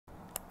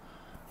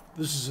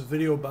This is a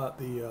video about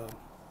the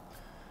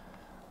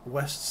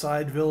West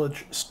Side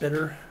Village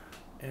spitter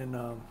in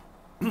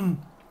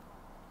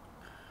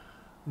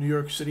New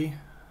York City.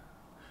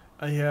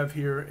 I have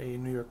here a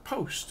New York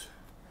Post.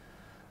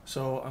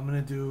 So I'm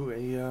going to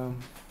do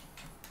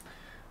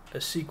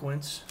a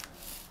sequence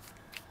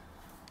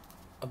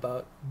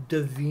about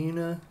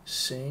Davina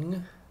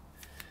Singh.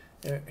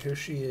 Here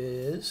she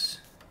is.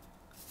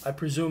 I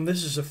presume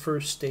this is the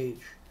first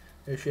stage.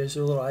 There she has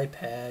her little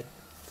iPad.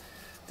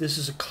 This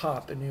is a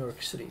cop in New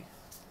York City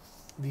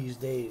these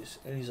days,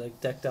 and he's like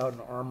decked out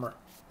in armor,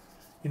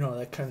 you know,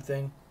 that kind of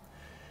thing.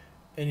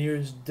 And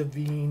here's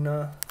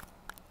Davina.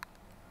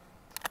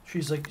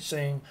 She's like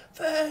saying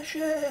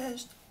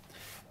fascist.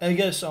 And I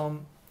guess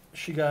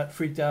she got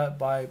freaked out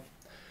by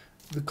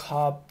the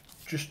cop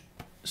just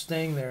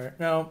staying there.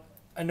 Now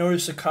I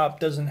noticed the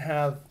cop doesn't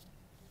have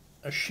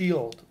a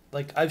shield.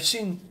 Like I've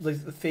seen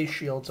like the face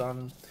shields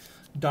on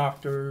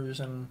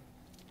doctors and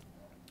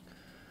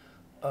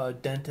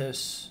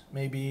dentists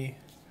maybe,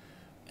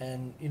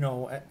 and you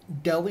know at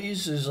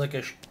delis is like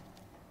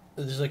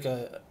there's like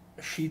a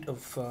sheet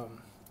of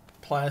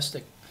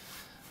plastic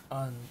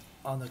on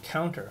the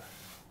counter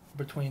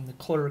between the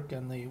clerk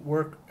and the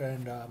work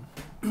and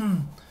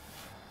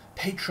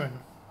patron.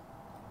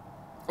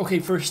 Okay,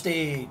 first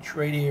stage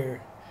right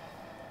here.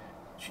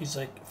 She's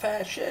like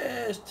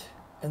fascist,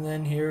 and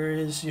then here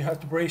is, you have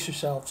to brace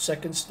yourself,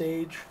 second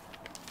stage.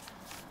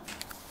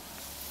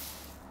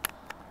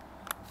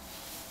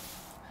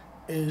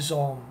 Is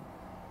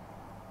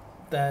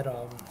that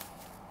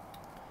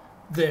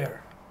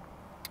there.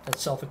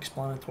 That's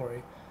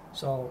self-explanatory.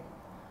 So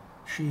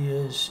she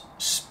is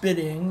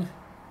spitting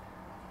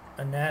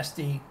a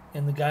nasty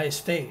in the guy's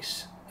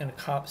face, in a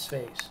cop's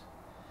face.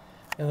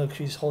 And look,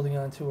 she's holding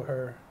on to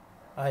her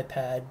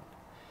iPad,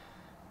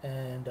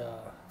 and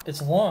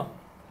it's long.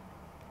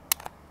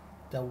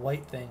 That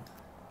white thing.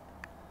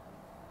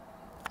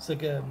 It's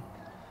like a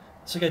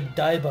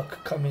dye book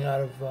coming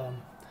out of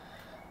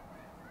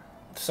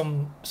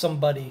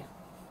somebody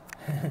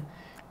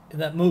in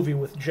that movie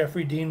with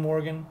Jeffrey Dean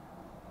Morgan.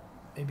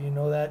 Maybe you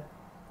know that.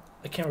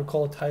 I can't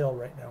recall the title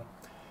right now.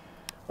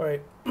 All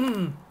right,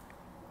 New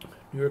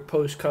York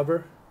Post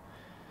cover.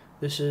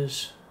 This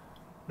is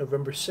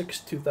November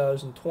 6th,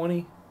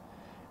 2020,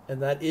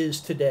 and that is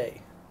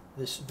today,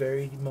 this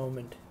very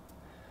moment.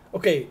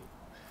 Okay,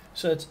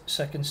 so that's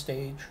second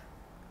stage,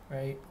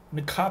 right? And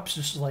the cop's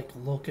just like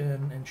looking,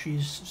 and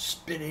she's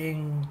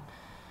spitting,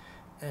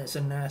 and it's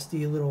a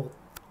nasty little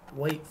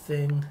white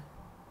thing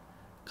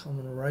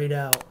coming right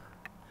out.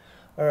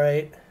 All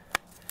right,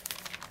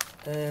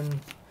 and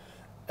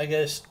I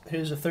guess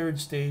here's a third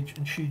stage,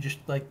 and she just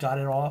like got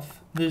it off.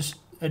 There's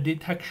a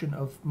detection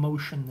of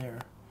motion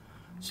there.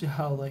 See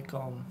how like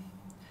what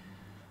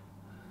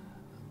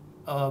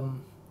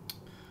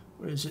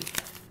is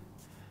it,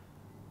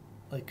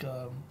 like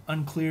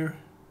unclear.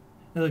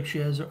 And, like, she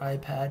has her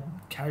iPad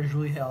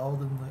casually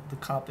held, and the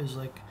cop is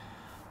like,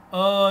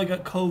 oh, I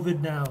got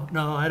COVID now.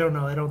 No, I don't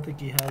know, I don't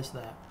think he has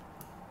that.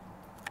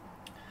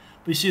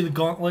 But you see the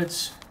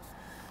gauntlets,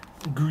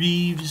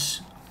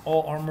 greaves,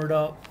 all armored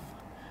up.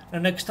 Now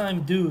next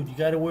time, dude, you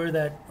gotta wear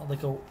that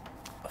like a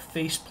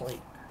face plate.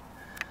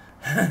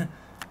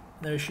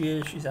 There she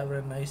is, she's having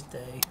a nice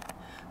day.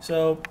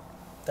 So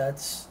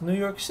that's New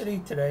York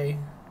City today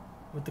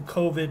with the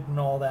COVID and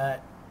all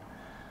that.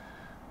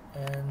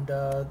 And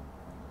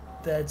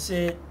that's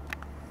it.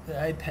 The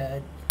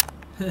iPad.